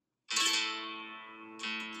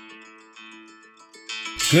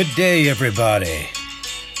Good day, everybody.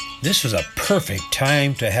 This is a perfect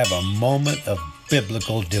time to have a moment of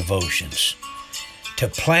biblical devotions, to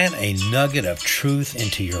plant a nugget of truth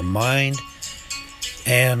into your mind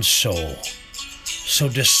and soul. So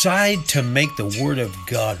decide to make the Word of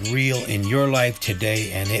God real in your life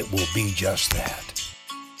today, and it will be just that.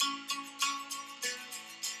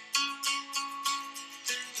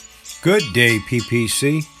 Good day,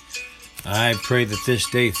 PPC. I pray that this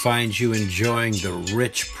day finds you enjoying the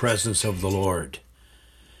rich presence of the Lord.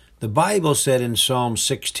 The Bible said in Psalm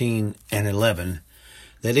 16 and 11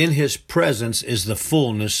 that in His presence is the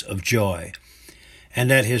fullness of joy,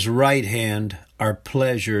 and at His right hand are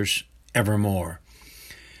pleasures evermore.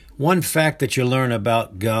 One fact that you learn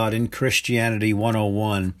about God in Christianity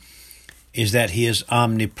 101 is that He is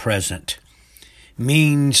omnipresent,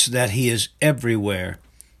 means that He is everywhere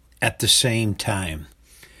at the same time.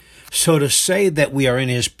 So to say that we are in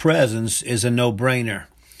His presence is a no-brainer,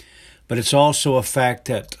 but it's also a fact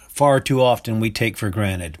that far too often we take for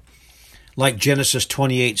granted. Like Genesis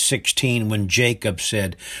 28:16, when Jacob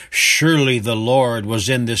said, "Surely the Lord was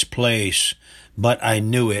in this place, but I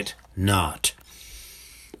knew it not."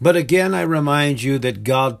 But again, I remind you that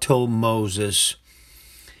God told Moses,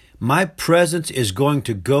 "My presence is going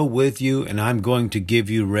to go with you, and I'm going to give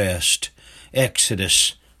you rest."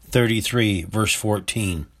 Exodus 33, verse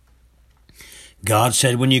 14. God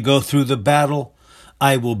said, "When you go through the battle,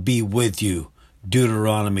 I will be with you."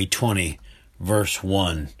 Deuteronomy 20, verse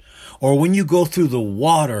 1. Or when you go through the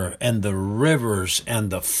water and the rivers and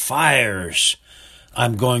the fires,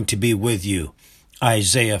 I'm going to be with you.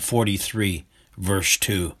 Isaiah 43, verse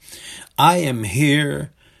 2. I am here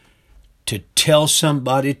to tell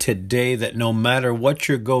somebody today that no matter what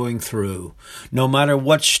you're going through, no matter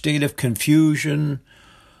what state of confusion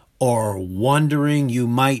or wondering you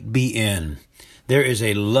might be in, there is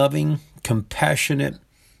a loving, compassionate,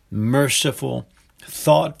 merciful,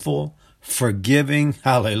 thoughtful, forgiving,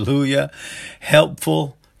 hallelujah,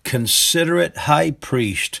 helpful, considerate high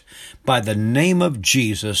priest by the name of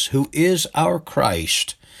Jesus, who is our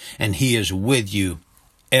Christ, and He is with you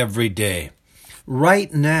every day.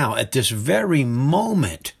 Right now, at this very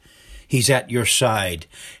moment, He's at your side,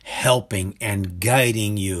 helping and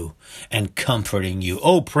guiding you and comforting you.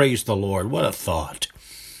 Oh, praise the Lord. What a thought.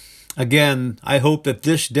 Again, I hope that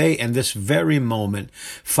this day and this very moment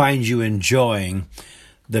finds you enjoying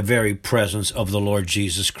the very presence of the Lord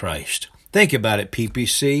Jesus Christ. Think about it,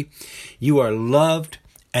 PPC. You are loved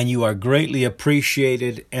and you are greatly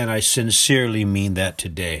appreciated, and I sincerely mean that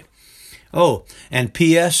today. Oh, and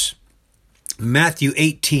P.S., Matthew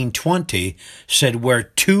 18:20 said, "Where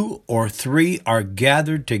 2 or 3 are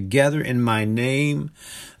gathered together in my name,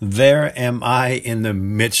 there am I in the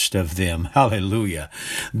midst of them." Hallelujah.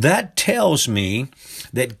 That tells me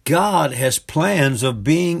that God has plans of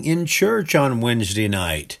being in church on Wednesday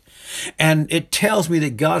night. And it tells me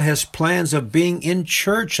that God has plans of being in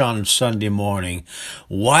church on Sunday morning.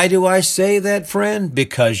 Why do I say that, friend?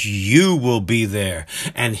 Because you will be there.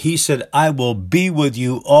 And He said, "I will be with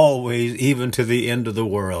you always, even to the end of the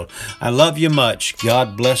world." I love you much.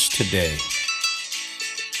 God bless today.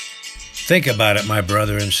 Think about it, my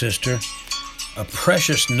brother and sister. A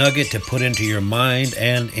precious nugget to put into your mind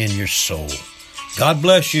and in your soul. God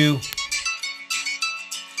bless you.